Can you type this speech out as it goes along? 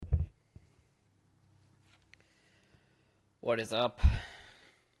What is up?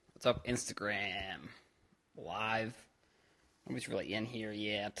 What's up, Instagram? Live. Nobody's really in here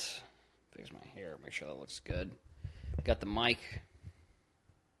yet. Fix my hair, make sure that looks good. Got the mic.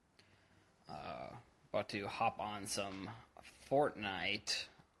 About to hop on some Fortnite.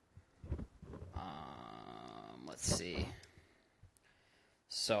 Let's see.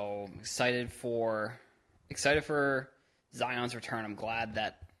 So excited for Zion's return. I'm glad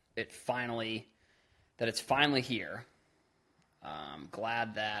that it's finally here.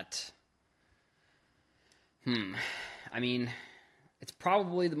 Glad that. I mean, it's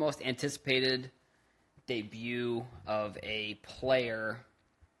probably the most anticipated debut of a player,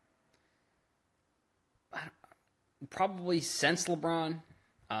 probably since LeBron.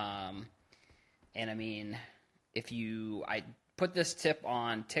 And I mean, I put this tip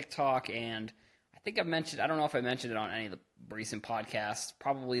on TikTok, and I think I don't know if I mentioned it on any of the recent podcasts,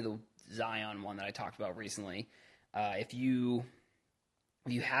 probably the Zion one that I talked about recently. If you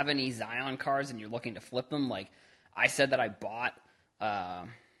have any Zion cards and you're looking to flip them, like I said that I bought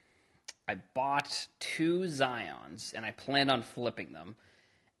 2 Zions and I planned on flipping them,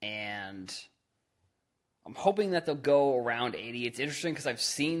 and I'm hoping that they'll go around 80. It's interesting because I've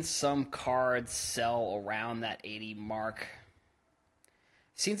seen some cards sell around that 80 mark.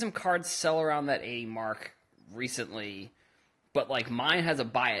 Seen some cards sell around that 80 mark recently, but like mine has a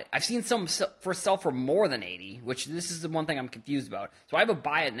buy it. I've seen some sell for more than 80, which this is the one thing I'm confused about. So I have a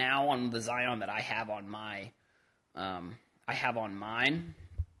buy it now on the Zion that I have on mine. I have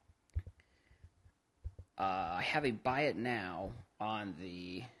a buy it now on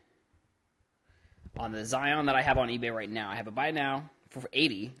the Zion that I have on eBay right now. I have a buy now for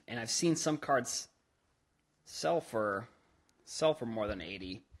 80, and I've seen some cards sell for more than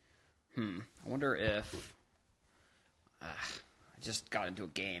 80. I wonder if I just got into a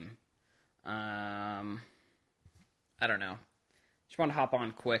game. I don't know. Just want to hop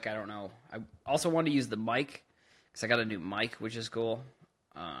on quick. I don't know. I also wanted to use the mic because I got a new mic, which is cool.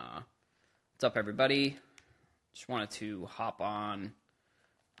 What's up, everybody? Just wanted to hop on.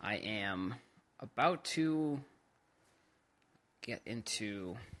 I am about to get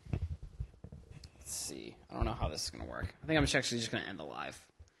into. Let's see. I don't know how this is going to work. I think I'm actually just going to end the live.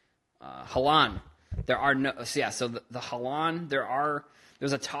 Halan. There are no. So yeah. So the Halan.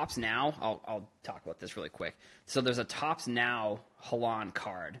 There's a Topps Now. I'll talk about this really quick. So there's a Topps Now Halan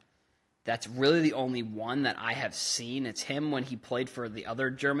card. That's really the only one that I have seen. It's him when he played for the other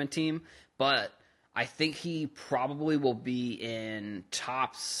German team, but I think he probably will be in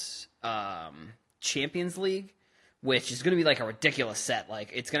Topps Champions League, which is going to be like a ridiculous set.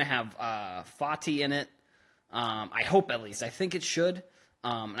 Like it's going to have Fati in it. I hope at least. I think it should.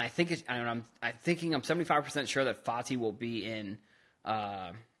 And I think I'm 75% sure that Fati will be in.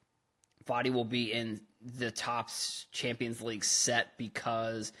 Fati will be in the Topps Champions League set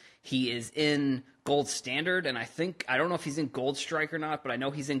because he is in Gold Standard, and I don't know if he's in Gold Strike or not, but I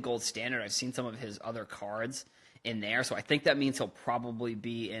know he's in Gold Standard. I've seen some of his other cards in there, so I think that means he'll probably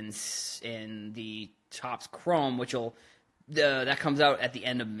be in the Topps Chrome, which that comes out at the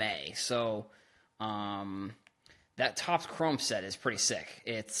end of May. So that Topps Chrome set is pretty sick.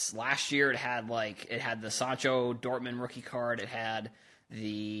 It's last year it had the Sancho Dortmund rookie card. It had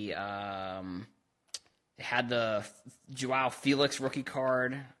the Joao Felix rookie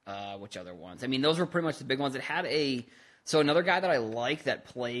card. Which other ones? I mean, those were pretty much the big ones. It had another guy that I like that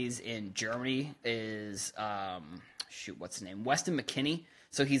plays in Germany is what's his name? Weston McKennie.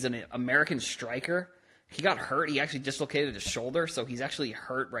 So he's an American striker. He got hurt. He actually dislocated his shoulder, so he's actually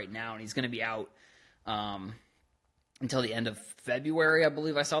hurt right now, and he's going to be out until the end of February, I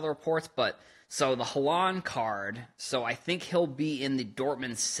believe I saw the reports. But so the Halan card, so I think he'll be in the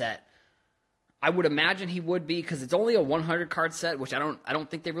Dortmund set. I would imagine he would be because it's only a 100 card set, which I don't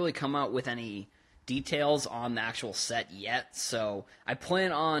think they really come out with any details on the actual set yet. So I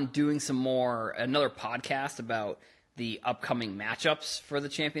plan on doing another podcast about the upcoming matchups for the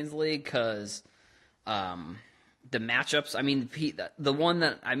Champions League because the matchups. I mean, the one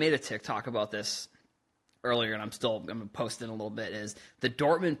that I made a TikTok about this earlier, and I'm going to post it in a little bit, is the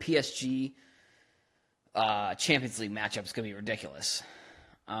Dortmund PSG Champions League matchup is going to be ridiculous.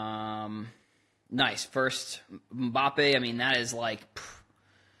 Nice. First, Mbappe, I mean, that is like,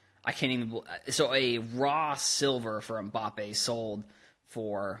 I can't even, so a raw silver for Mbappe sold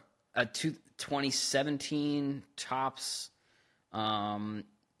for a 2017 Topps,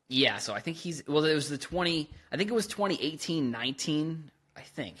 yeah, so I think it was 2018-19, I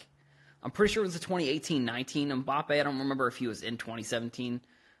think. I'm pretty sure it was the 2018-19 Mbappe. I don't remember if he was in 2017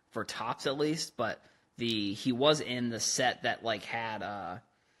 for Topps at least, but he was in the set that like had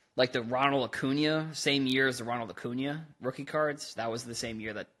like the Ronald Acuna, same year as the Ronald Acuna rookie cards. That was the same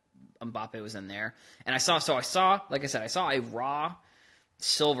year that Mbappe was in there. And I saw, like I said, I saw a raw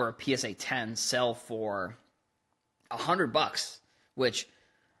silver PSA 10 sell for $100, which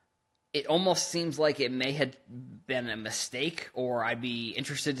it almost seems like it may have been a mistake, or I'd be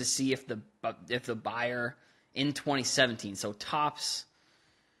interested to see if the buyer in 2017, so Topps,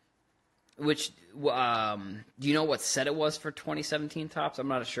 which do you know what set it was for 2017 Topps? I'm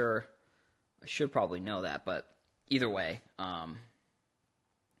not sure. I should probably know that, but either way,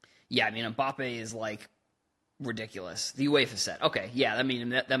 yeah, I mean Mbappe is like ridiculous. The UEFA set, okay, yeah, I mean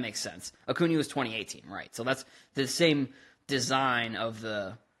that makes sense. Acuna was 2018, right? So that's the same design of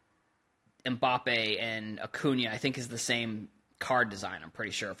the Mbappe and Acuna. I think is the same card design. I'm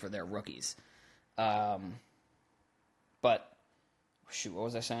pretty sure for their rookies. But shoot, what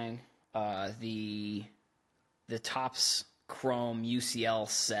was I saying? The Topps Chrome UCL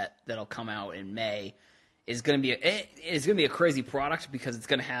set that'll come out in May is going to be a crazy product because it's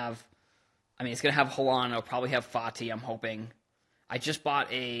going to have, it's going to have Haaland. It'll probably have Fati. I'm hoping. I just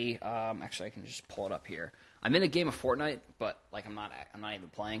bought a. Actually, I can just pull it up here. I'm in a game of Fortnite, but like I'm not even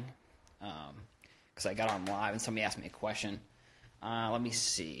playing, because I got on live and somebody asked me a question. Let me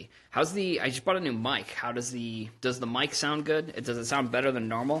see. I just bought a new mic. Does the mic sound good? Does it sound better than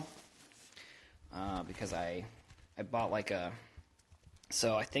normal? Because I bought like a.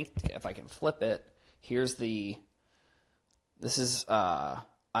 So I think if I can flip it, this is a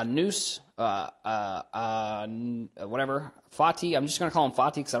Noose, whatever, Fati. I'm just gonna call him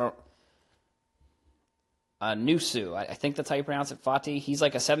Fati because I don't. Nusu, I think that's how you pronounce it. Fati. He's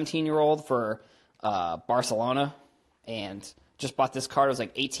like a 17-year-old for Barcelona, and just bought this card. It was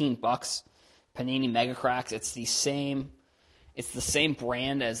like $18. Panini Mega Cracks. It's the same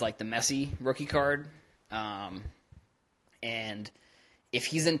brand as like the Messi rookie card, and if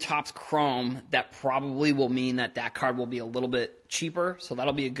he's in Topps Chrome, that probably will mean that card will be a little bit cheaper. So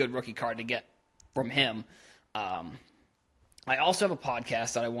that'll be a good rookie card to get from him. I also have a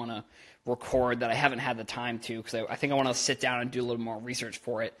podcast that I want to record that I haven't had the time to, because I think I want to sit down and do a little more research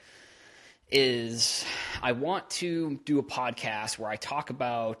for it. I want to do a podcast where I talk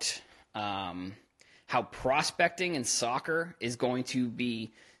about how prospecting in soccer is going to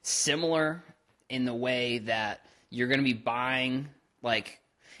be similar in the way that you're going to be buying, like,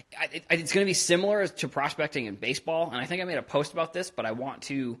 it's going to be similar to prospecting in baseball. And I think I made a post about this, but I want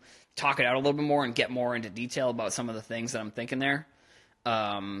to talk it out a little bit more and get more into detail about some of the things that I'm thinking there.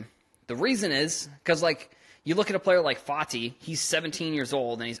 The reason is because, like, you look at a player like Fati, he's 17 years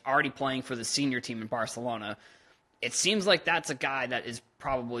old, and he's already playing for the senior team in Barcelona. It seems like that's a guy that is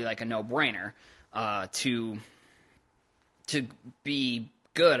probably like a no-brainer to be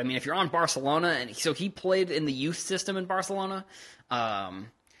good. I mean, if you're on Barcelona, and so he played in the youth system in Barcelona, and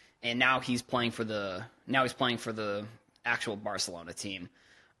now he's playing for the actual Barcelona team.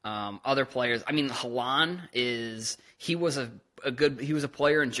 Other players, I mean, Haaland he was a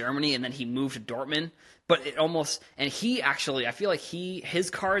player in Germany, and then he moved to Dortmund. But I feel like his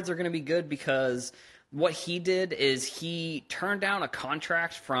cards are going to be good because what he did is he turned down a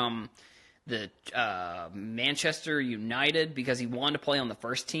contract from the Manchester United because he wanted to play on the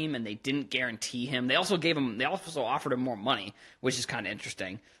first team, and they didn't guarantee him. They also offered him more money, which is kind of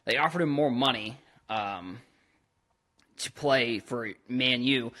interesting. They offered him more money to play for Man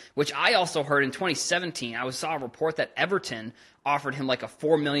U, which I also heard in 2017. I saw a report that Everton offered him like a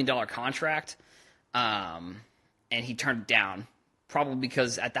 $4 million contract, and he turned it down, probably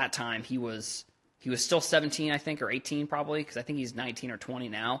because at that time he was still 17, I think, or 18 probably, because I think he's 19 or 20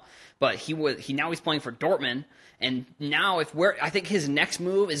 now. But now he's playing for Dortmund, and now I think his next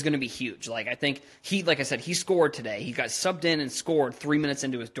move is going to be huge. Like I said, he scored today. He got subbed in and scored 3 minutes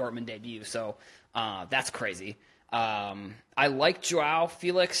into his Dortmund debut. So that's crazy. I like Joao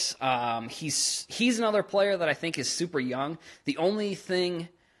Felix. He's another player that I think is super young. The only thing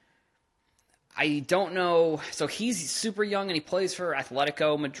I don't know, so he's super young and he plays for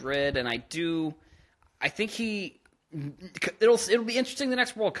Atletico Madrid, and I think it'll be interesting the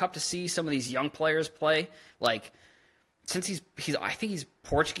next World Cup to see some of these young players play. Like, since I think he's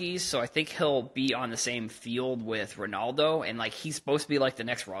Portuguese, so I think he'll be on the same field with Ronaldo, and like he's supposed to be like the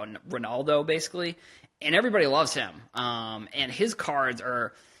next Ronaldo basically, and everybody loves him. And his cards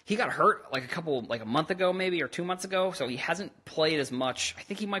he got hurt like a month ago maybe, or 2 months ago, so he hasn't played as much. I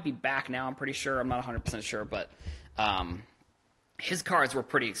think he might be back now, I'm pretty sure. I'm not 100% sure, but his cards were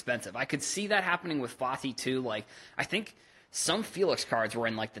pretty expensive. I could see that happening with Fati too. Like, I think some Felix cards were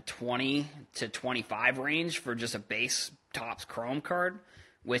in like the 20 to 25 range for just a base Topps Chrome card,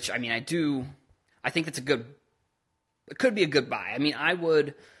 which, I mean, I think it could be a good buy. I mean, I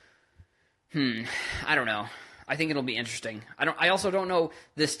would I don't know. I think it'll be interesting. I also don't know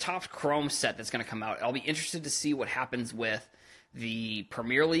this Topps Chrome set that's going to come out. I'll be interested to see what happens with the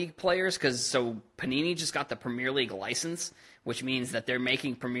Premier League players, because Panini just got the Premier League license, which means that they're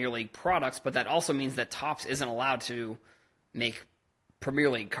making Premier League products, but that also means that Topps isn't allowed to make Premier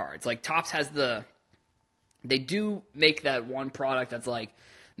League cards. Like Topps has they do make that one product that's like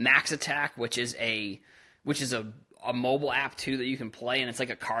Max Attack, which is a mobile app too that you can play, and it's like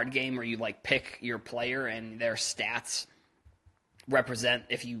a card game where you like pick your player and their stats represent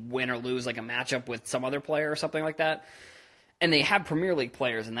if you win or lose like a matchup with some other player or something like that. And they have Premier League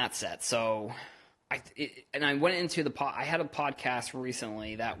players in that set. So I went into I had a podcast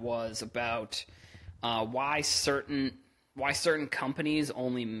recently that was about why certain companies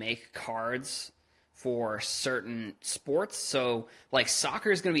only make cards for certain sports. So like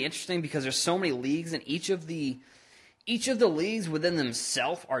soccer is going to be interesting because there's so many leagues, and each of the leagues within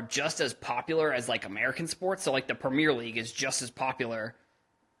themselves are just as popular as like American sports. So like the Premier League is just as popular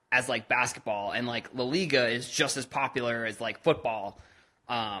as like basketball, and like La Liga is just as popular as like football.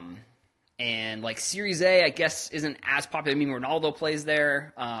 And like Series A, I guess, isn't as popular. I mean, Ronaldo plays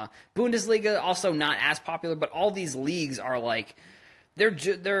there. Bundesliga also not as popular, but all these leagues are like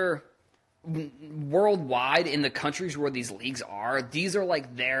they're worldwide in the countries where these leagues are. These are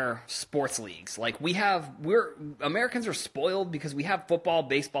like their sports leagues. Like Americans are spoiled because we have football,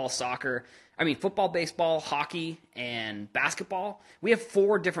 baseball, soccer. I mean, football, baseball, hockey, and basketball. We have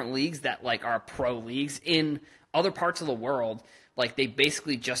 4 different leagues that like are pro leagues. In other parts of the world, like they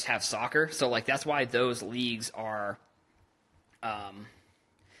basically just have soccer. So like that's why those leagues are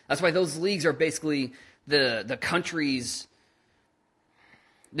basically the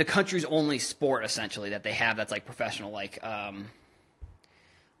country's only sport essentially that they have that's like professional, like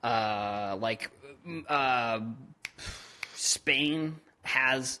Spain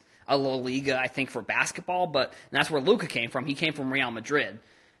has a La Liga, I think, for basketball, but that's where Luka came from. He came from Real Madrid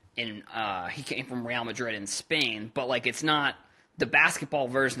in Spain, but like it's not the basketball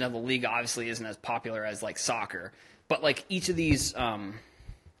version of the league. Obviously, isn't as popular as like soccer, but like each of these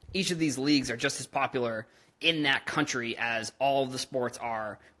leagues are just as popular in that country as all of the sports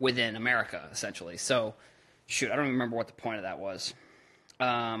are within America, essentially. So, I don't even remember what the point of that was.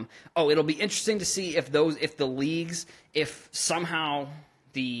 It'll be interesting to see if somehow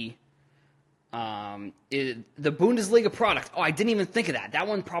the Bundesliga product. Oh, I didn't even think of that. That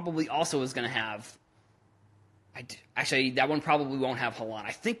one probably also is going to have. That one probably won't have Haaland.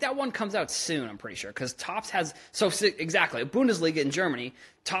 I think that one comes out soon. I'm pretty sure because Topps has exactly Bundesliga in Germany.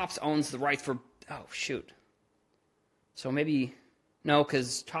 Topps owns the rights for. Oh shoot. So maybe no,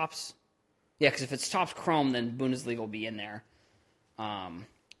 because Topps. Yeah, because if it's Topps Chrome, then Bundesliga will be in there. I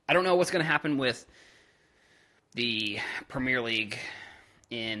don't know what's going to happen with the Premier League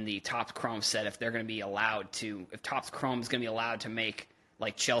in the Topps Chrome set, if they're going to be allowed to, if Topps Chrome is going to be allowed to make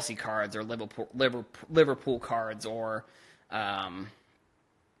like Chelsea cards or Liverpool cards or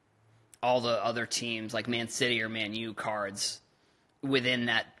all the other teams like Man City or Man U cards within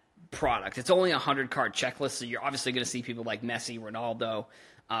that product. It's only a 100-card checklist, so you're obviously going to see people like Messi, Ronaldo.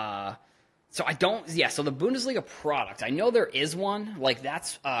 So the Bundesliga product, I know there is one. Like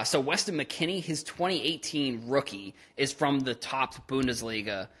that's so Weston McKennie, his 2018 rookie is from the Topps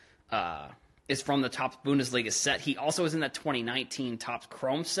Bundesliga. Is from the Topps Bundesliga set. He also is in that 2019 Topps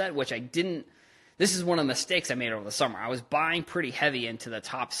Chrome set, which I didn't. This is one of the mistakes I made over the summer. I was buying pretty heavy into the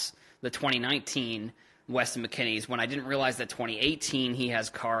 2019 Weston McKennies when I didn't realize that 2018 he has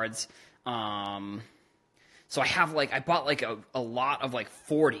cards. So I bought like a lot of like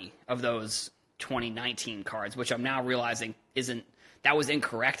 40 of those 2019 cards, which I'm now realizing that was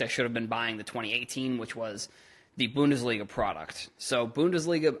incorrect. I should have been buying the 2018, which was the Bundesliga product. So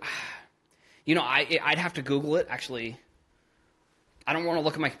Bundesliga, I'd have to Google it. Actually, I don't want to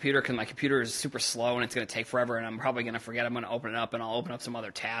look at my computer because my computer is super slow and it's going to take forever, and I'm probably going to forget. I'm going to open it up and I'll open up some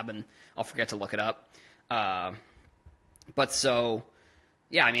other tab and I'll forget to look it up. It's going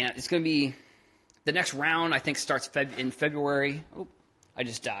to be. The next round, I think, starts in February. Oh, I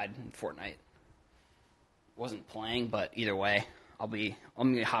just died in Fortnite. Wasn't playing, but either way, I'm going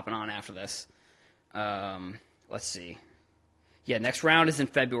to be hopping on after this. Let's see. Yeah, next round is in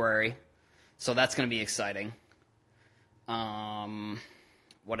February, so that's going to be exciting.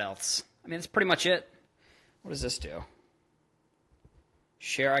 What else? I mean, that's pretty much it. What does this do?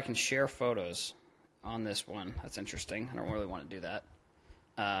 I can share photos on this one. That's interesting. I don't really want to do that.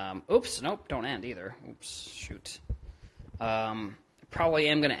 Oops, nope, don't end either. Oops, shoot. Probably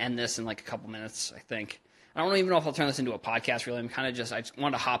am going to end this in like a couple minutes, I think. I don't even know if I'll turn this into a podcast, really. I just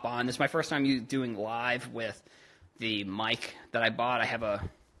wanted to hop on. This is my first time doing live with the mic that I bought. I have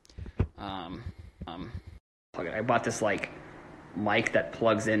Plug it. I bought this like mic that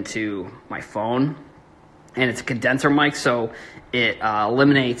plugs into my phone, and it's a condenser mic, so it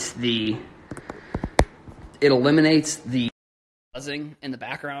eliminates the buzzing in the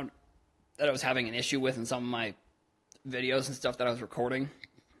background that I was having an issue with in some of my videos and stuff that I was recording.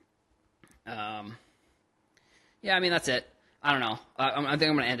 Yeah, I mean, that's it. I don't know. I think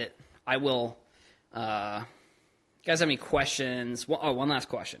I'm going to end it. I will. You guys have any questions? Well, one last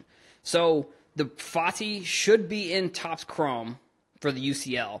question. So the Fati should be in Topps Chrome for the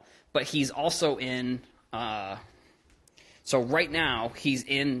UCL, but he's also in. So right now he's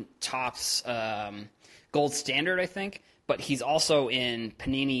in Topps Gold Standard, I think, but he's also in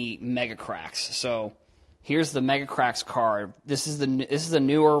Panini Mega Cracks. So here's the Mega Cracks card. This is the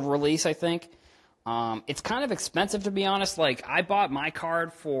newer release, I think. It's kind of expensive, to be honest. Like, I bought my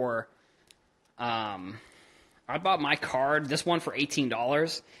card, this one for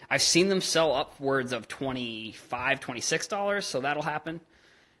 $18. I've seen them sell upwards of $25, $26, so that'll happen.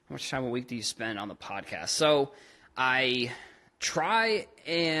 How much time a week do you spend on the podcast? So I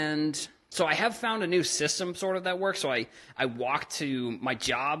have found a new system sort of that works. So I walk to my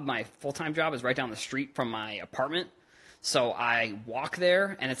job. My full-time job is right down the street from my apartment. So I walk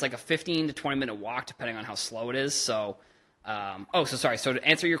there, and it's like a 15 to 20-minute walk, depending on how slow it is. So, sorry. So to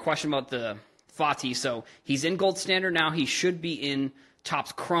answer your question about the Fati, so he's in Gold Standard now. He should be in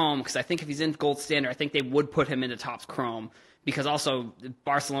Topps Chrome, because I think if he's in Gold Standard, I think they would put him into Topps Chrome, because also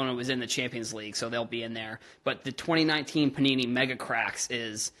Barcelona was in the Champions League, so they'll be in there. But the 2019 Panini Mega Cracks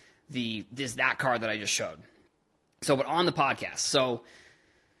is that card that I just showed. So, but on the podcast, so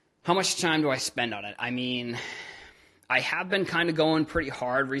how much time do I spend on it? I mean, I have been kind of going pretty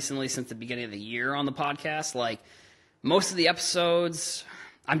hard recently since the beginning of the year on the podcast. Like, most of the episodes,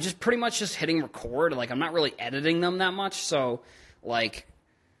 I'm just pretty much just hitting record. Like, I'm not really editing them that much. So, like,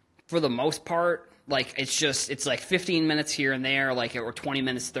 for the most part, like, it's like 15 minutes here and there, like, or 20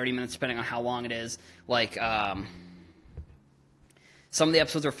 minutes, 30 minutes, depending on how long it is. Like, some of the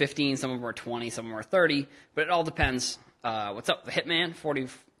episodes are 15, some of them are 20, some of them are 30, but it all depends. What's up, Hitman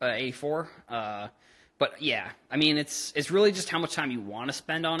 4084? But yeah, I mean, it's really just how much time you want to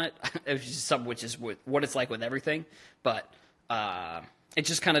spend on it, which is what it's like with everything. But it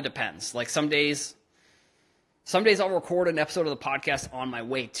just kind of depends. Like, some days I'll record an episode of the podcast on my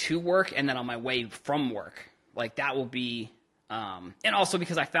way to work, and then on my way from work. Like, that will be, and also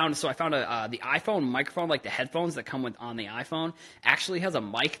because I found the iPhone microphone, like the headphones that come on the iPhone, actually has a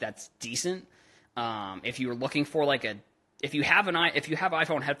mic that's decent. If you're looking for like if you have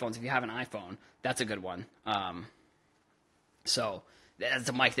iPhone headphones, if you have an iPhone, that's a good one. So that's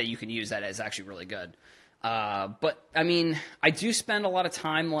a mic that you can use that is actually really good. But I mean, I do spend a lot of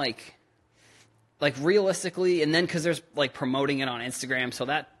time like realistically, and then because there's like promoting it on Instagram, so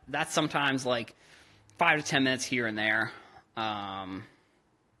that's sometimes like 5 to 10 minutes here and there.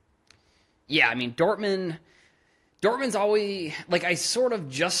 Yeah, I mean, Dortmund's always, like, I sort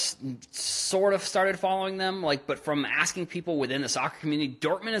of started following them, like, but from asking people within the soccer community,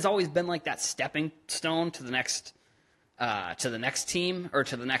 Dortmund has always been like that stepping stone to the next team, or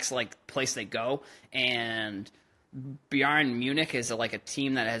to the next like place they go. And Bayern Munich is like a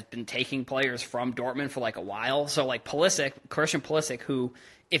team that has been taking players from Dortmund for like a while. So like Christian Pulisic, who,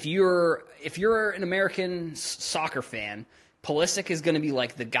 if you're an American soccer fan, Pulisic is going to be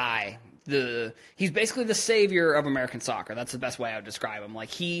like the guy. He's basically the savior of American soccer. That's the best way I would describe him. Like,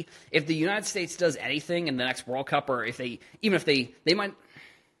 if the United States does anything in the next World Cup, or if they make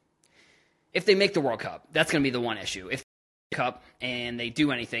the World Cup, that's going to be the one issue. If they Cup and they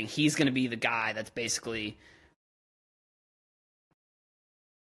do anything, he's going to be the guy that's basically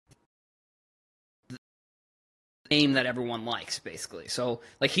name that everyone likes, basically. So,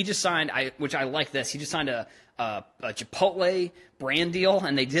 like, he just signed, which I like this. He just signed a Chipotle brand deal,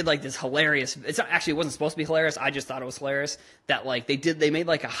 and they did like this hilarious. It wasn't supposed to be hilarious. I just thought it was hilarious that like they made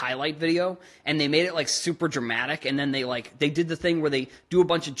like a highlight video, and they made it like super dramatic, and then they did the thing where they do a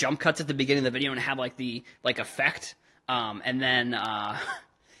bunch of jump cuts at the beginning of the video and have like the effect, and then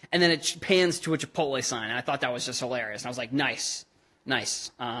it pans to a Chipotle sign, and I thought that was just hilarious. And I was like, nice.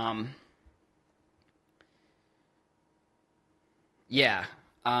 Yeah.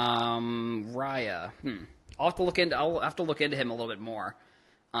 Raya. I'll have to look into him a little bit more.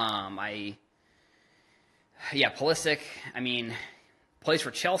 Pulisic, I mean, plays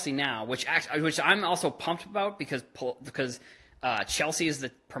for Chelsea now, which I'm also pumped about because Chelsea is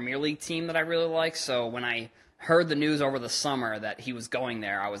the Premier League team that I really like. So when I heard the news over the summer that he was going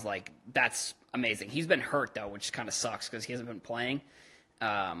there, I was like, that's amazing. He's been hurt though, which kind of sucks because he hasn't been playing.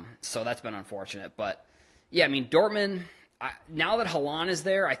 So that's been unfortunate. But yeah, I mean, Dortmund, now that Haaland is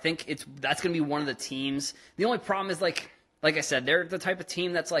there, I think that's going to be one of the teams. The only problem is like I said, they're the type of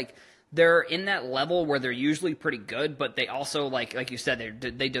team that's like they're in that level where they're usually pretty good, but they also like you said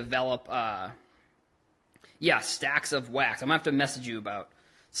they develop stacks of wax. I'm gonna have to message you about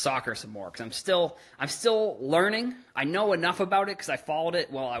soccer some more because I'm still learning. I know enough about it because I followed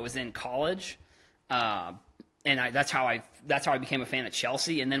it while I was in college, and that's how I became a fan of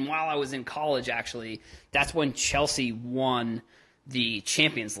Chelsea. And then while I was in college, actually, that's when Chelsea won the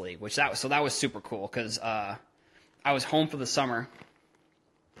Champions League, so that was super cool because I was home for the summer,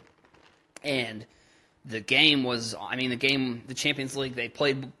 and the Champions League, they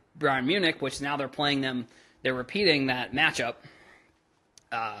played Bayern Munich, which now they're playing them. They're repeating that matchup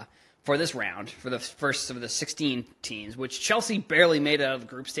for this round, for the first of the 16 teams, which Chelsea barely made it out of the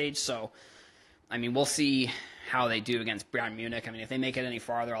group stage. So, I mean, we'll see how they do against Bayern Munich. I mean, if they make it any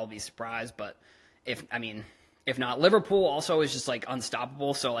farther, I'll be surprised. But if not, Liverpool also is just like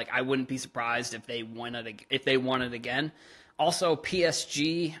unstoppable. So, like, I wouldn't be surprised if they won it again. Also,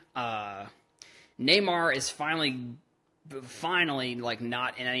 PSG, Neymar is finally like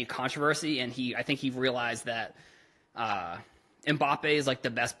not in any controversy, and I think he realized that Mbappe is like the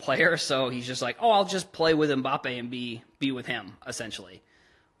best player, so he's just like, I'll just play with Mbappe and be with him essentially.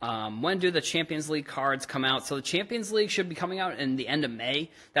 When do the Champions League cards come out? So the Champions League should be coming out in the end of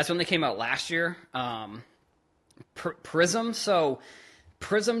May. That's when they came out last year. Prism. So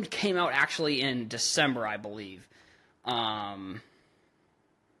Prism came out actually in December, I believe. Arsenal,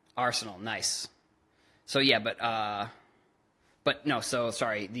 nice. So yeah, but no. So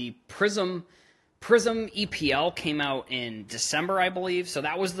sorry, the Prism EPL came out in December, I believe. So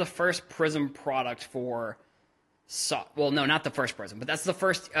that was the first Prism product for. Well, no, not the first Prism, but that's the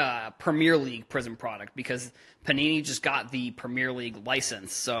first Premier League Prism product because Panini just got the Premier League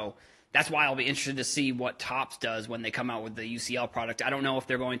license. So that's why I'll be interested to see what Topps does when they come out with the UCL product. I don't know if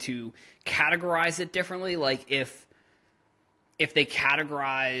they're going to categorize it differently, like if they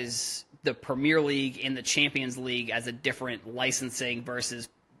categorize the Premier League and the Champions League as a different licensing versus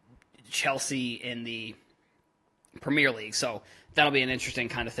Chelsea in the Premier League. So that'll be an interesting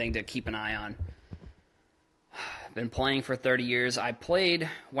kind of thing to keep an eye on. Been playing for 30 years. I played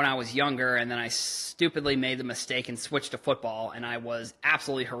when I was younger, and then I stupidly made the mistake and switched to football, and I was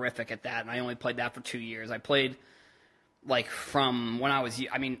absolutely horrific at that, and I only played that for 2 years. I played, like, from when I was,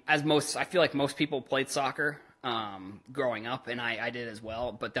 I feel like most people played soccer growing up, and I did as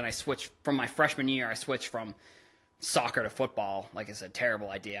well, but then I switched, from my freshman year, I switched from soccer to football. Like I said, terrible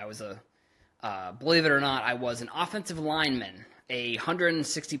idea. I was believe it or not, I was an offensive lineman, a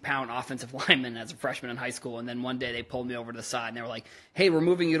 160-pound offensive lineman as a freshman in high school, and then one day they pulled me over to the side, and they were like, hey, we're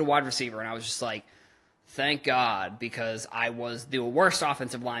moving you to wide receiver, and I was just like, thank God, because I was the worst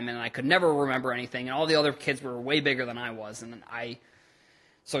offensive lineman, and I could never remember anything, and all the other kids were way bigger than I was,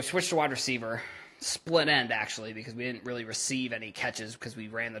 so I switched to wide receiver, split end, actually, because we didn't really receive any catches because we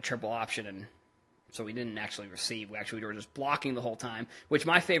ran the triple option, and so we didn't actually receive. We were just blocking the whole time, which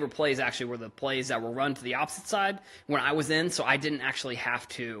my favorite plays actually were the plays that were run to the opposite side when I was in, so I didn't actually have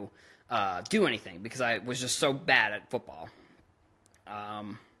to do anything because I was just so bad at football.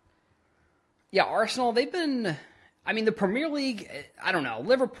 Arsenal, they've been, the Premier League, I don't know.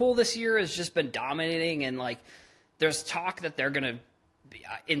 Liverpool this year has just been dominating, and like there's talk that they're going to be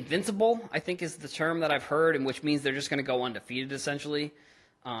invincible, I think is the term that I've heard, and which means they're just going to go undefeated essentially.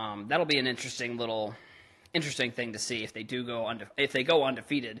 That'll be an interesting thing to see if they go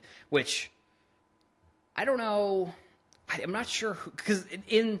undefeated, which I don't know. I'm not sure because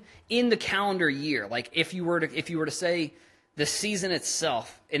in the calendar year, like if you were to say the season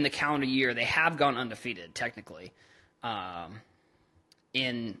itself in the calendar year, they have gone undefeated technically.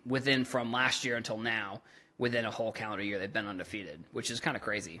 Within from last year until now, within a whole calendar year, they've been undefeated, which is kind of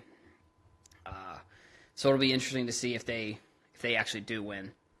crazy. So it'll be interesting to see if they actually do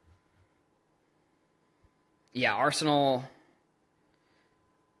win. Yeah, Arsenal.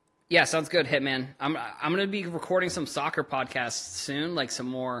 Yeah, sounds good, Hitman. I'm going to be recording some soccer podcasts soon, like some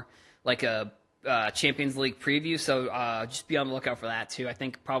more, like a Champions League preview. So just be on the lookout for that too. I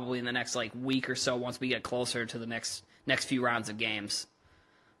think probably in the next like week or so, once we get closer to the next few rounds of games,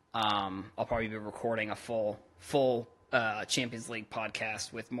 I'll probably be recording a full Champions League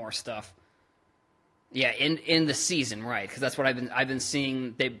podcast with more stuff. Yeah, in the season, right? Because that's what I've been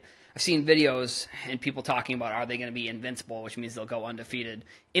seeing. I've seen videos and people talking about are they going to be invincible, which means they'll go undefeated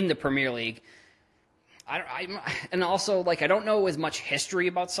in the Premier League. And also like I don't know as much history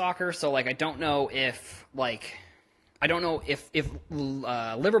about soccer, so like I don't know if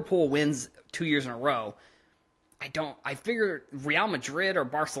Liverpool wins 2 years in a row. I figure Real Madrid or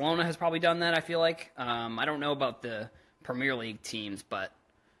Barcelona has probably done that. I feel like I don't know about the Premier League teams, but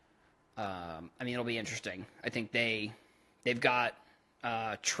I mean, it'll be interesting. I think they've got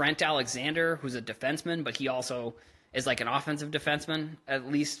Trent Alexander, who's a defenseman, but he also is like an offensive defenseman, at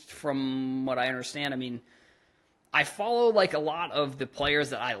least from what I understand. I mean, I follow like a lot of the players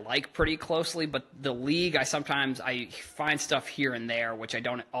that I like pretty closely, but the league, I find stuff here and there, which I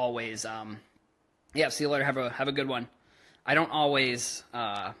don't always. Yeah, see you later. Have a good one. I don't always.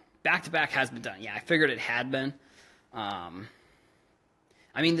 Back to back has been done. Yeah, I figured it had been. I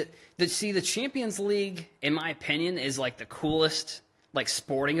mean, the Champions League, in my opinion, is like the coolest like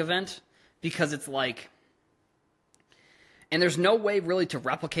sporting event because it's like, and there's no way really to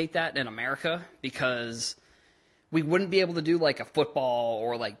replicate that in America because we wouldn't be able to do like a football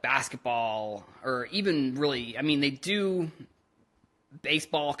or like basketball or even really, I mean, they do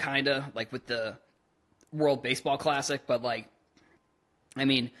baseball kind of like with the World Baseball Classic, but like, I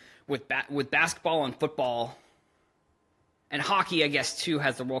mean, with basketball and football and hockey, I guess too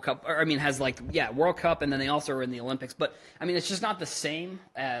has the World Cup, or I mean, has like, yeah, World Cup, and then they also are in the Olympics, but I mean, it's just not the same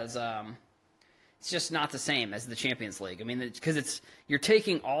as, it's just not the same as the Champions League. I mean, because you're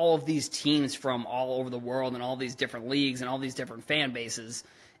taking all of these teams from all over the world and all these different leagues and all these different fan bases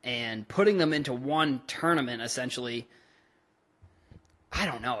and putting them into one tournament, essentially. I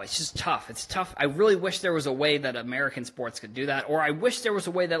don't know. It's just tough. It's tough. I really wish there was a way that American sports could do that, or I wish there was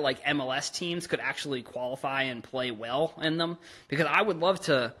a way that like MLS teams could actually qualify and play well in them, because I would love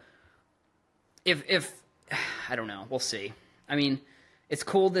to. If I don't know, we'll see. I mean, it's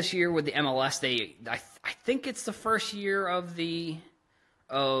cool this year with the MLS. I think it's the first year of Miami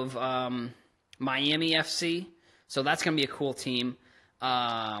FC, so that's gonna be a cool team.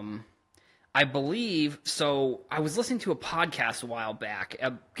 I believe so. I was listening to a podcast a while back.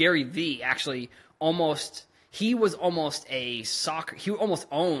 Gary Vee actually he almost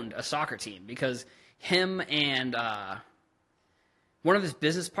owned a soccer team because him and one of his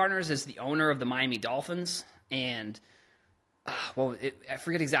business partners is the owner of the Miami Dolphins, and I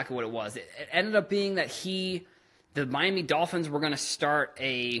forget exactly what it was. It ended up being that the Miami Dolphins were going to start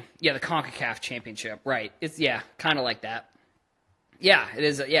the CONCACAF championship, right? It's kind of like that. Yeah, it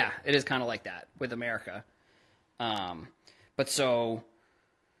is. Yeah, it is kind of like that with America. But so,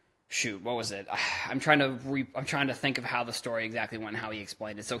 shoot, what was it? I'm trying to think of how the story exactly went, and how he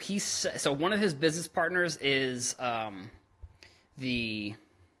explained it. So one of his business partners is the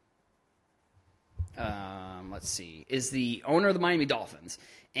owner of the Miami Dolphins,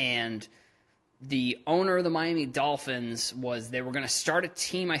 and the owner of the Miami Dolphins they were going to start a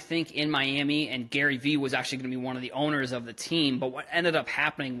team, I think, in Miami, and Gary Vee was actually going to be one of the owners of the team. But what ended up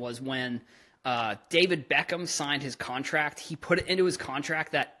happening was when David Beckham signed his contract, he put it into his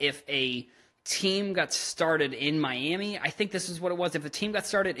contract that if a team got started in Miami, I think this is what it was, if a team got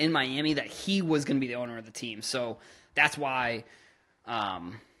started in Miami, that he was going to be the owner of the team. So that's why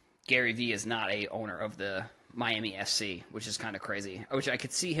Gary Vee is not a owner of the Miami FC, which is kind of crazy. Which I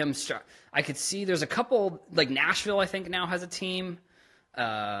could see him start. I could see there's a couple, like Nashville, I think now has a team.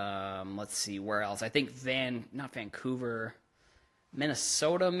 Let's see where else. I think not Vancouver,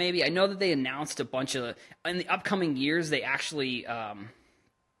 Minnesota maybe. I know that they announced a bunch of in the upcoming years. They actually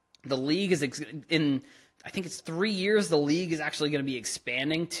the league is in. I think it's 3 years. The league is actually going to be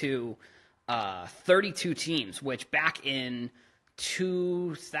expanding to 32 teams, which back in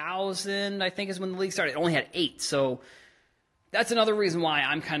 2000, I think, is when the league started. It only had 8, so that's another reason why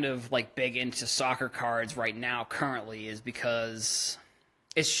I'm kind of like big into soccer cards right now currently, is because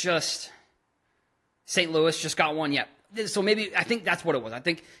it's just St. Louis just got one. Yeah, so maybe I think that's what it was. I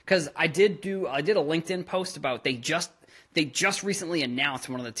think because I did a LinkedIn post about they just recently announced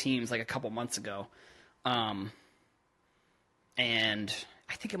one of the teams like a couple months ago, and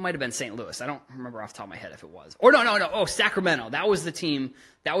I think it might have been St. Louis. I don't remember off the top of my head if it was. Or no. Oh, Sacramento. That was the team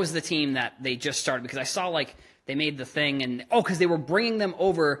that they just started, because I saw like they made the thing, and because they were bringing them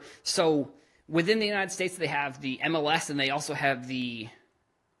over. So within the United States, they have the MLS, and they also have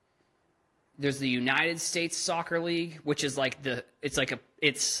there's the United States Soccer League, which is like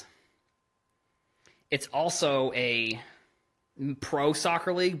it's also a pro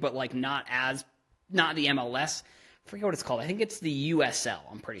soccer league, but like not the MLS. I forget what it's called. I think it's the USL,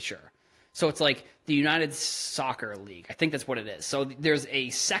 I'm pretty sure. So it's like the United Soccer League. I think that's what it is. So there's a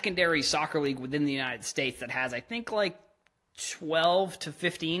secondary soccer league within the United States that has, I think, like 12 to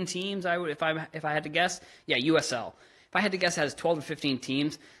 15 teams. If I had to guess. Yeah, USL. If I had to guess, it has 12 to 15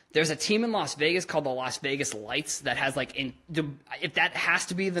 teams. There's a team in Las Vegas called the Las Vegas Lights that has if that has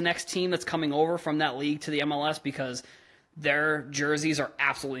to be the next team that's coming over from that league to the MLS, because their jerseys are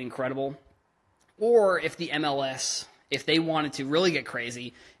absolutely incredible. Or if the MLS, if they wanted to really get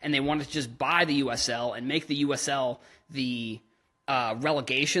crazy and they wanted to just buy the USL and make the USL the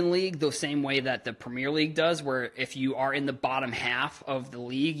relegation league the same way that the Premier League does, where if you are in the bottom half of the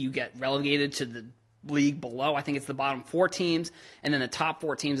league, you get relegated to the league below. I think it's the bottom 4 teams, and then the top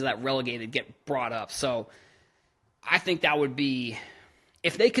 4 teams of that relegated get brought up. So I think that would be,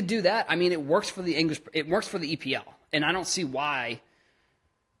 if they could do that, I mean, it works for the EPL, and I don't see why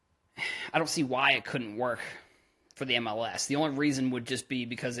it couldn't work for the MLS. The only reason would just be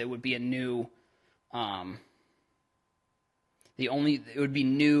because it would be a new, it would be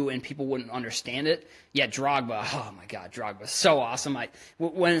new and people wouldn't understand it. Yeah, Drogba. Oh my God, Drogba, so awesome.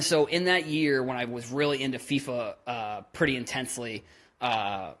 So in that year when I was really into FIFA pretty intensely,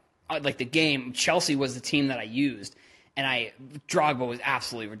 like the game, Chelsea was the team that I used, and Drogba was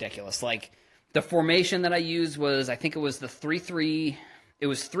absolutely ridiculous. Like the formation that I used was, I think it was the 3-3. It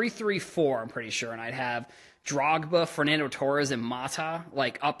was 3-3-4, I'm pretty sure, and I'd have Drogba, Fernando Torres, and Mata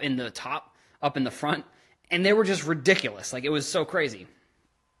like up in the top, up in the front. And they were just ridiculous. Like, it was so crazy.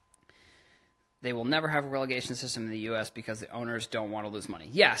 They will never have a relegation system in the U.S. because the owners don't want to lose money.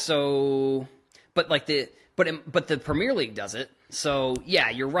 Yeah, so, but the Premier League does it. So yeah,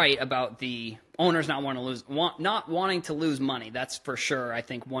 you're right about the owners not wanting to lose money. That's for sure. I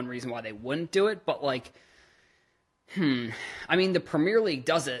think one reason why they wouldn't do it. But like, I mean, the Premier League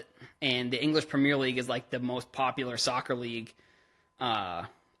does it, and the English Premier League is like the most popular soccer league. Yeah.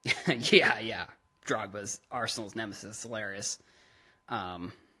 Drogba's Arsenal's nemesis, hilarious. They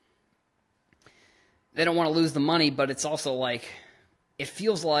don't want to lose the money, but it's also like, it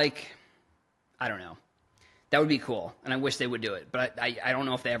feels like, I don't know. That would be cool, and I wish they would do it, but I don't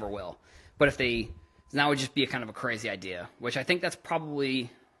know if they ever will. But if they, that would just be a kind of a crazy idea, which I think that's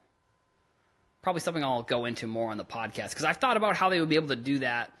probably something I'll go into more on the podcast, because I've thought about how they would be able to do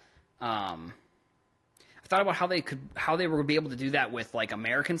that. I thought about how they were be able to do that with like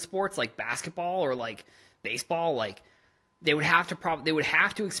American sports like basketball or like baseball. Like they would have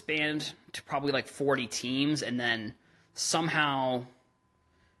to expand to probably like 40 teams, and then somehow,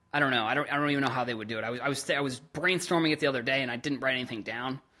 I don't know. I don't even know how they would do it. I was brainstorming it the other day, and I didn't write anything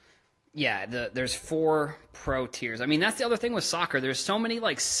down. Yeah, there's 4 pro tiers. I mean, that's the other thing with soccer. There's so many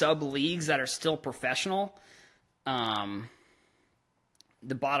like sub leagues that are still professional. The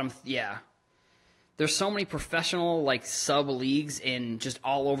bottom, yeah. There's so many professional like sub leagues in just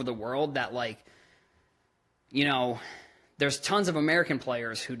all over the world that, like, you know, there's tons of American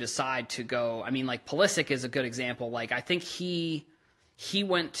players who decide to go. I mean, like Pulisic is a good example. Like, I think he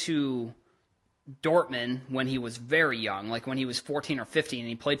went to Dortmund when he was very young, like when he was 14 or 15, and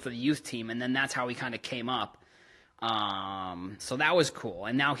he played for the youth team, and then that's how he kind of came up. So that was cool.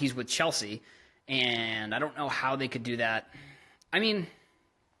 And now he's with Chelsea, and I don't know how they could do that. I mean,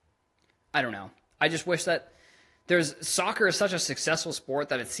 I don't know. I just wish that soccer is such a successful sport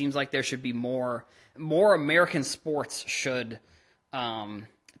that it seems like there should be more American sports should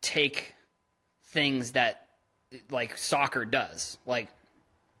take things that like soccer does. Like,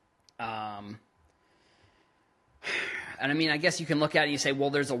 and I mean, I guess you can look at it and you say,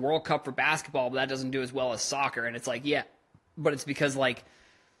 well, there's a World Cup for basketball, but that doesn't do as well as soccer. And it's like, yeah, but it's because like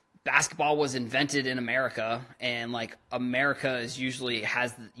basketball was invented in America, and like America is usually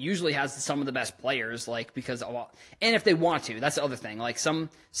has some of the best players, like because of and if they want to, that's the other thing. Like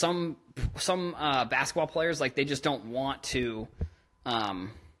some basketball players, like they just don't want to,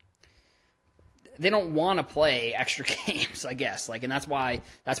 they don't want to play extra games, I guess. Like, and that's why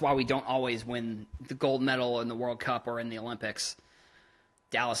we don't always win the gold medal in the World Cup or in the Olympics.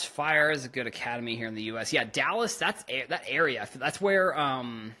 Dallas Fire is a good academy here in the U.S. Yeah, Dallas, that area. That's where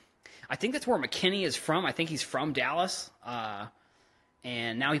I think that's where McKinney is from. I think he's from Dallas,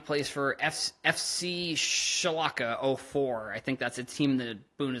 and now he plays for FC Schalke 04. I think that's a team in the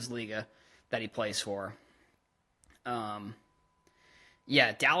Bundesliga that he plays for.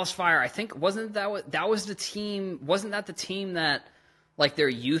 Yeah, Dallas Fire. I think wasn't that the team? Wasn't that the team that like their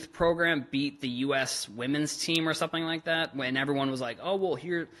youth program beat the U.S. women's team or something like that? When everyone was like, "Oh well,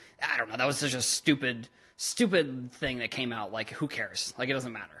 here." I don't know. That was such a stupid thing that came out. Like, who cares? Like, it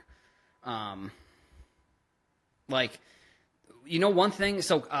doesn't matter. Like, you know, one thing.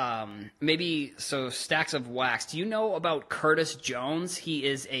 So Stacks of Wax. Do you know about Curtis Jones? He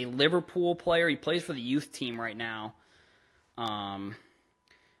is a Liverpool player. He plays for the youth team right now.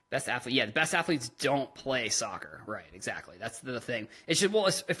 Best athlete. Yeah, the best athletes don't play soccer. Right, exactly. That's the thing. It should. Well,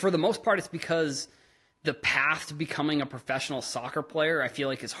 for the most part, it's because the path to becoming a professional soccer player, I feel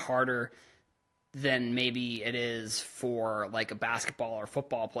like, is harder than maybe it is for like a basketball or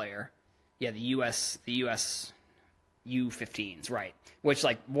football player. Yeah, the U.S. U15s, right? Which,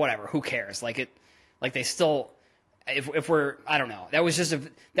 like, whatever. Who cares? Like they still. If we're, I don't know. That was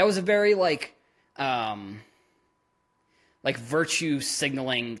a very like. like virtue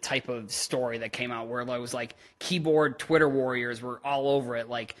signaling type of story that came out where it was like keyboard Twitter warriors were all over it.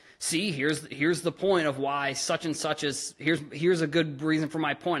 Like, see, here's the point of why such and such is here's a good reason for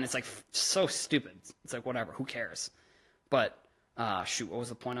my point. It's like so stupid. It's like whatever, who cares? But shoot, what was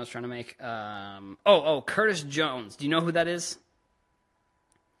the point I was trying to make? Curtis Jones. Do you know who that is?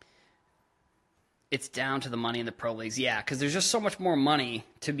 It's down to the money in the pro leagues. Yeah, because there's just so much more money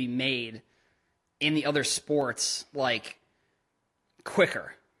to be made in the other sports, like,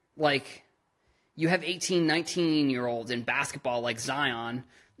 quicker. Like, you have 18, 19-year-olds in basketball like Zion,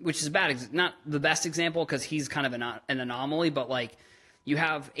 which is not the best example because he's kind of an anomaly, but, like, you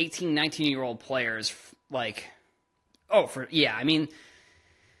have 18, 19-year-old players, like, the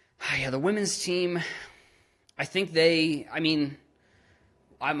women's team, I think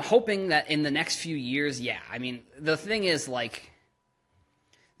I'm hoping that in the next few years, the thing is, like,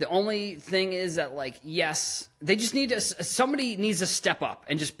 the only thing is that, like, yes, they just somebody needs to step up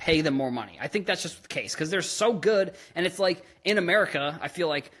and just pay them more money. I think that's just the case because they're so good. And it's like in America, I feel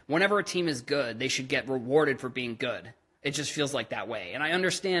like whenever a team is good, they should get rewarded for being good. It just feels like that way. And I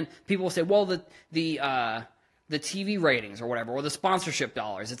understand people will say, well, the TV ratings or whatever, or the sponsorship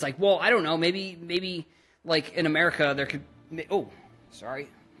dollars. It's like, well, I don't know. Maybe like in America, there could. Oh, sorry.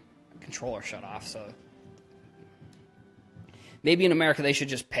 Controller shut off, so. Maybe in America they should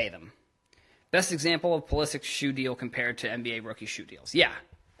just pay them. Best example of Pulisic's shoe deal compared to NBA rookie shoe deals. Yeah,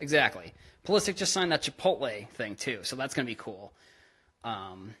 exactly. Pulisic just signed that Chipotle thing too, so that's going to be cool.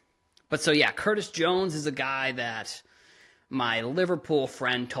 Curtis Jones is a guy that my Liverpool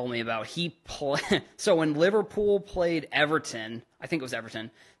friend told me about. So when Liverpool played Everton, I think it was Everton,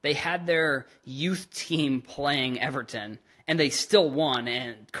 they had their youth team playing Everton, and they still won,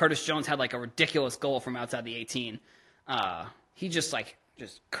 and Curtis Jones had like a ridiculous goal from outside the 18. He just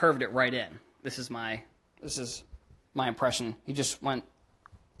curved it right in. This is my impression. He just went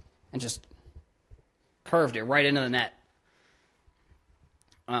and just curved it right into the net.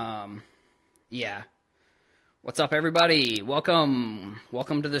 Yeah. What's up, everybody? Welcome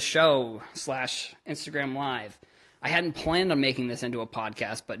to the show / Instagram Live. I hadn't planned on making this into a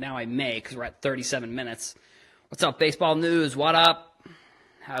podcast, but now I may because we're at 37 minutes. What's up, baseball news? What up?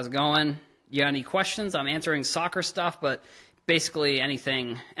 How's it going? You got any questions? I'm answering soccer stuff, but basically any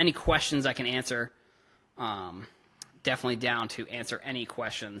questions I can answer. Definitely down to answer any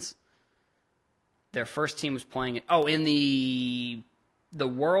questions. Their first team was playing in the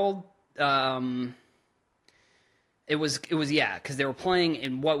world. It was because they were playing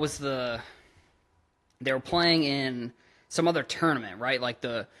in they were playing in some other tournament, right? Like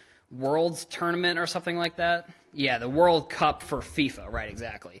the World's Tournament or something like that. Yeah, the World Cup for FIFA, right,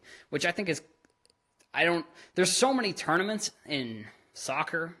 exactly. Which I think is, there's so many tournaments in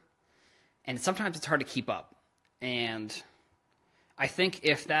soccer, and sometimes it's hard to keep up. And I think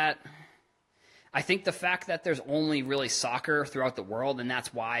the fact that there's only really soccer throughout the world, and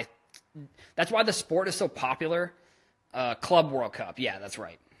that's why the sport is so popular. Club World Cup, yeah, that's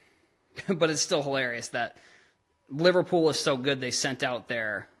right. But it's still hilarious that Liverpool is so good they sent out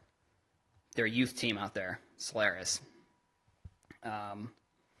their youth team out there. It's hilarious.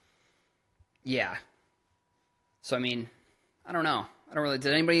 Yeah. So I mean, I don't know. I don't really.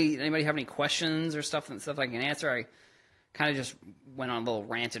 Did anybody have any questions or stuff I can answer? I kind of just went on a little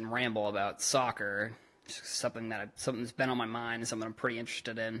rant and ramble about soccer. Just something that's been on my mind and something I'm pretty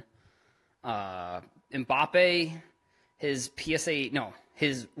interested in. Mbappe, his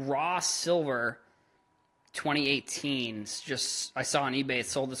raw silver 2018 I saw on eBay. It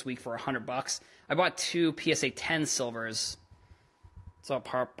sold this week for $100. I bought 2 PSA 10 silvers. What's up,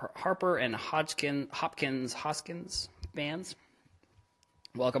 Harper and Hopkins fans?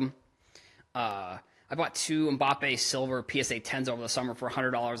 Welcome. I bought 2 Mbappe silver PSA 10s over the summer for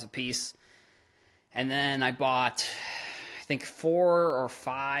 $100 a piece. And then I bought, I think, 4 or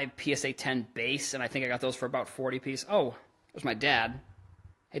 5 PSA 10 base, and I think I got those for about 40 piece. Oh, there's my dad.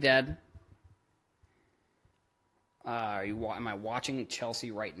 Hey, Dad. Am I watching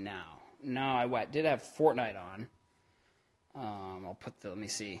Chelsea right now? No, I did have Fortnite on. Let me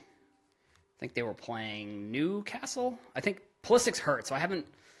see. I think they were playing Newcastle. I think Pulisic's hurt, so I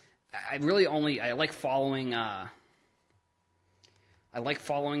like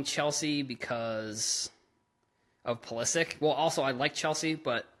following Chelsea because of Pulisic. Well, also I like Chelsea,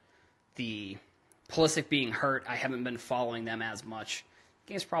 but the Pulisic being hurt, I haven't been following them as much.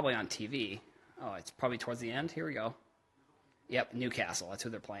 Game's probably on TV. Oh, it's probably towards the end. Here we go. Yep, Newcastle. That's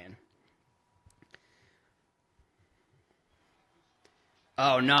who they're playing.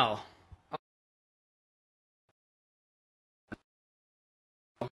 Oh, no.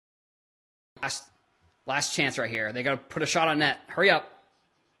 Last chance right here. They got to put a shot on net. Hurry up.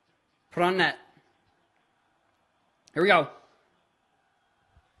 Put on net. Here we go.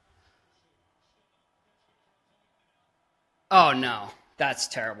 Oh, no. That's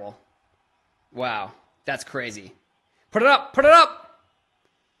terrible. Wow. That's crazy. Put it up. Put it up.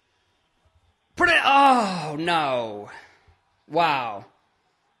 Put it. Oh, no. Wow.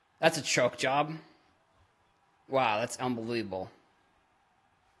 That's a choke job. Wow, that's unbelievable.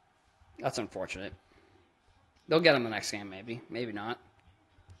 That's unfortunate. They'll get him the next game, maybe. Maybe not.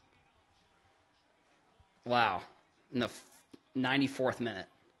 Wow. In the 94th minute.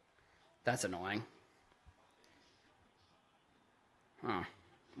 That's annoying. Huh.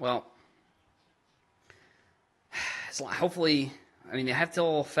 Well, hopefully, I mean, they have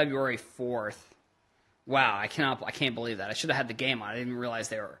till February 4th. Wow, I can't believe that. I should have had the game on. I didn't even realize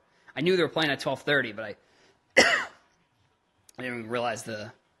they were. I knew they were playing at 12:30, but I didn't even realize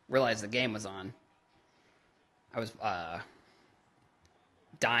the game was on. I was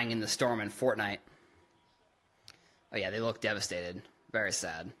dying in the storm in Fortnite. Oh yeah, they look devastated. Very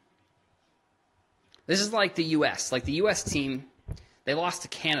sad. This is like the U.S. Like the U.S. team, they lost to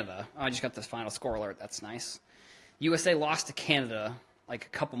Canada. Oh, I just got this final score alert. That's nice. USA lost to Canada like a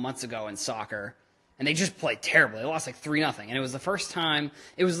couple months ago in soccer, and they just played terribly. They lost like 3-0, and it was the first time.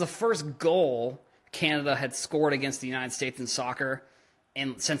 It was the first goal Canada had scored against the United States in soccer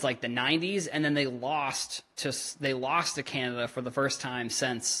since like the 90s, and then they lost to Canada for the first time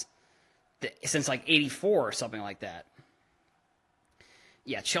since like 84 or something like that.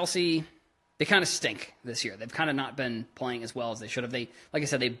 Yeah, Chelsea, they kind of stink this year. They've kind of not been playing as well as they should have. Like I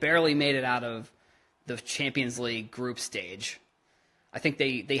said, they barely made it out of the Champions League group stage. I think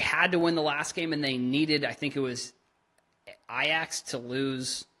they had to win the last game, and they needed, I think it was Ajax to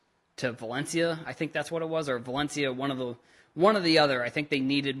lose to Valencia. I think that's what it was, or Valencia, one of the other. I think they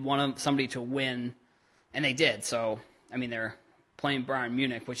needed somebody to win, and they did. So, I mean, they're playing Bayern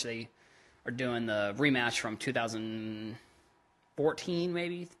Munich, which they are doing the rematch from 2014,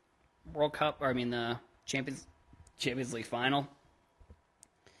 maybe, World Cup, or I mean the Champions League final.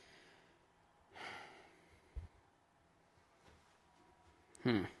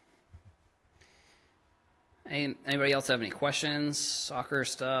 Anybody else have any questions? Soccer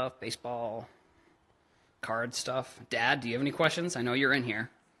stuff, baseball, card stuff? Dad, do you have any questions? I know you're in here.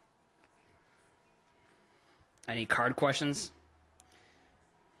 Any card questions?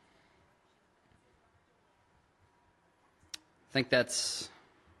 I think that's,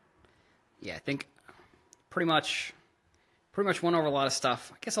 yeah, I think pretty much went over a lot of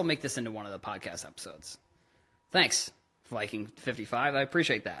stuff. I guess I'll make this into one of the podcast episodes. Thanks, Viking 55. I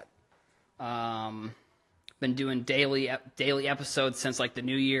appreciate that. Been doing daily episodes since like the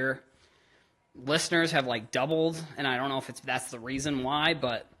new year. Listeners have like doubled, and I don't know if that's the reason why,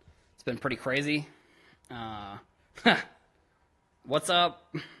 but it's been pretty crazy. What's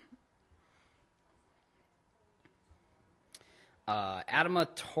up? Adama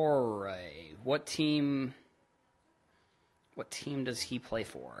Torre. What team does he play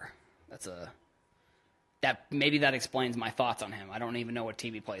for? Maybe that explains my thoughts on him. I don't even know what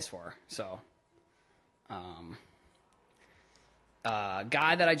team he plays for. So,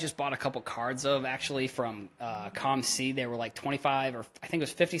 guy that I just bought a couple cards of actually from ComC. They were like 25 or I think it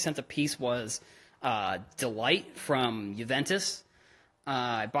was 50 cents a piece. Was Delight from Juventus.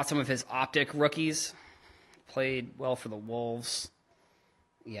 I bought some of his Optic rookies. Played well for the Wolves.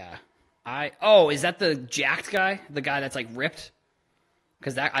 Yeah. Is that the jacked guy? The guy that's like ripped?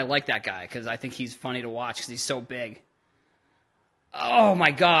 Because I like that guy because I think he's funny to watch because he's so big. Oh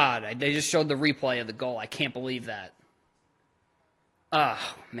my God! They just showed the replay of the goal. I can't believe that.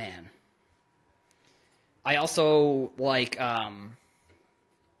 Oh man. I also like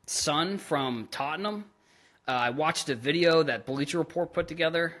Son from Tottenham. I watched a video that Bleacher Report put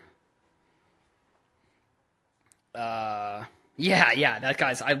together. Yeah, that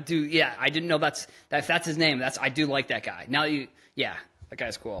guy's. I do. Yeah, I didn't know if that's his name. I do like that guy. Yeah, that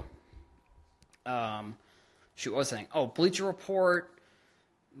guy's cool. Shoot, what was I saying? Oh, Bleacher Report.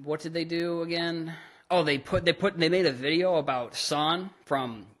 What did they do again? Oh, they made a video about Son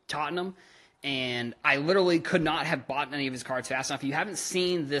from Tottenham, and I literally could not have bought any of his cards fast enough. If you haven't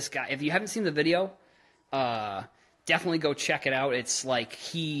seen this guy, if you haven't seen the video, definitely go check it out. It's like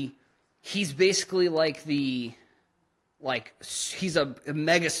he's basically like he's a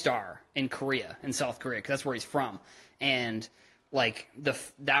megastar in South Korea, because that's where he's from. And like I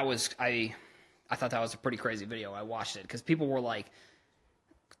thought that was a pretty crazy video. I watched it because people were like,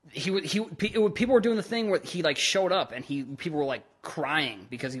 people were doing the thing where he like showed up and people were like crying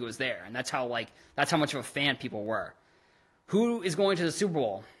because he was there, and that's how much of a fan people were. Who is going to the Super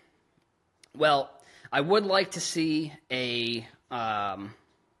Bowl? Well, I would like to see a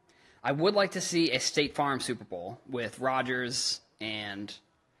State Farm Super Bowl with Rodgers and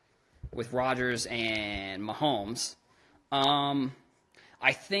Mahomes. I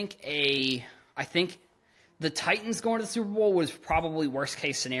think the Titans going to the Super Bowl was probably worst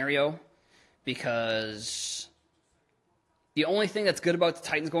case scenario, because the only thing that's good about the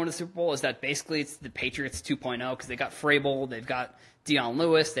Titans going to the Super Bowl is that basically it's the Patriots 2.0, because they got Vrabel, they've got Deion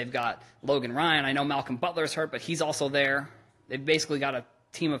Lewis, they've got Logan Ryan. I know Malcolm Butler's hurt, but he's also there. They've basically got a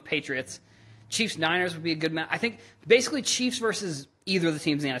team of Patriots. Chiefs-Niners would be a good match. I think basically Chiefs versus either of the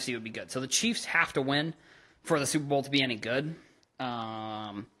teams in the NFC would be good. So the Chiefs have to win for the Super Bowl to be any good.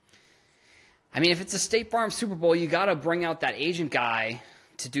 I mean, if it's a State Farm Super Bowl, you got to bring out that agent guy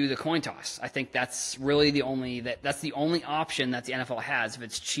to do the coin toss. I think that's really the only option that the NFL has. If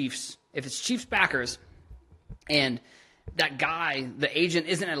it's Chiefs backers, and that guy, the agent,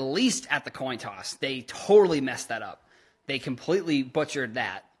 isn't at least at the coin toss, they totally messed that up. They completely butchered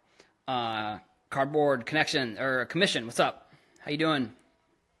that. Cardboard Connection or Commission, what's up? How you doing?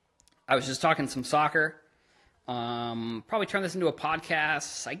 I was just talking some soccer. Probably turn this into a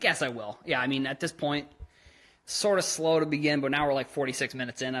podcast. I guess I will. Yeah, I mean, at this point, sort of slow to begin, but now we're like 46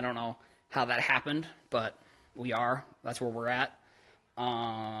 minutes in. I don't know how that happened, but we are. That's where we're at.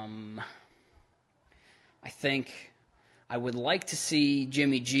 I think I would like to see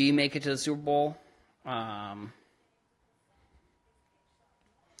Jimmy G make it to the Super Bowl.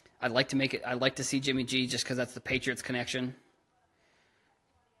 I'd like to see Jimmy G just because that's the Patriots connection.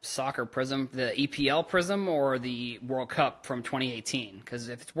 Soccer Prism, the EPL Prism or the World Cup from 2018? Because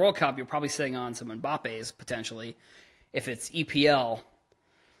if it's World Cup, you're probably sitting on some Mbappe's potentially. If it's EPL,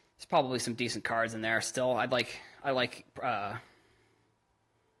 there's probably some decent cards in there still. I like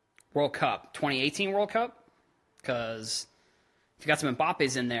World Cup, 2018 World Cup, because if you got some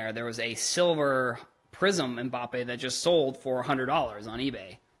Mbappe's in there, there was a silver Prism Mbappe that just sold for $100 on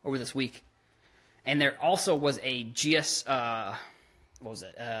eBay over this week. And there also was a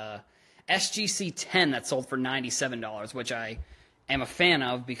SGC 10 that sold for $97, which I am a fan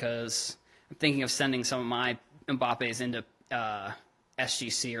of because I'm thinking of sending some of my Mbappe's into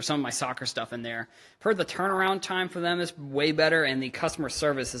SGC or some of my soccer stuff in there. I've heard the turnaround time for them is way better, and the customer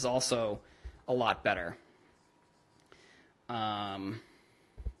service is also a lot better.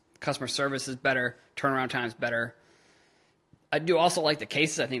 Customer service is better, turnaround time is better. I do also like the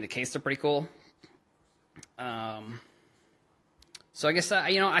cases. I think the cases are pretty cool. So I guess,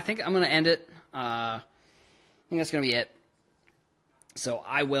 I think I'm going to end it. I think that's going to be it. So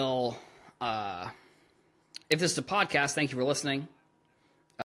I will, if this is a podcast, thank you for listening.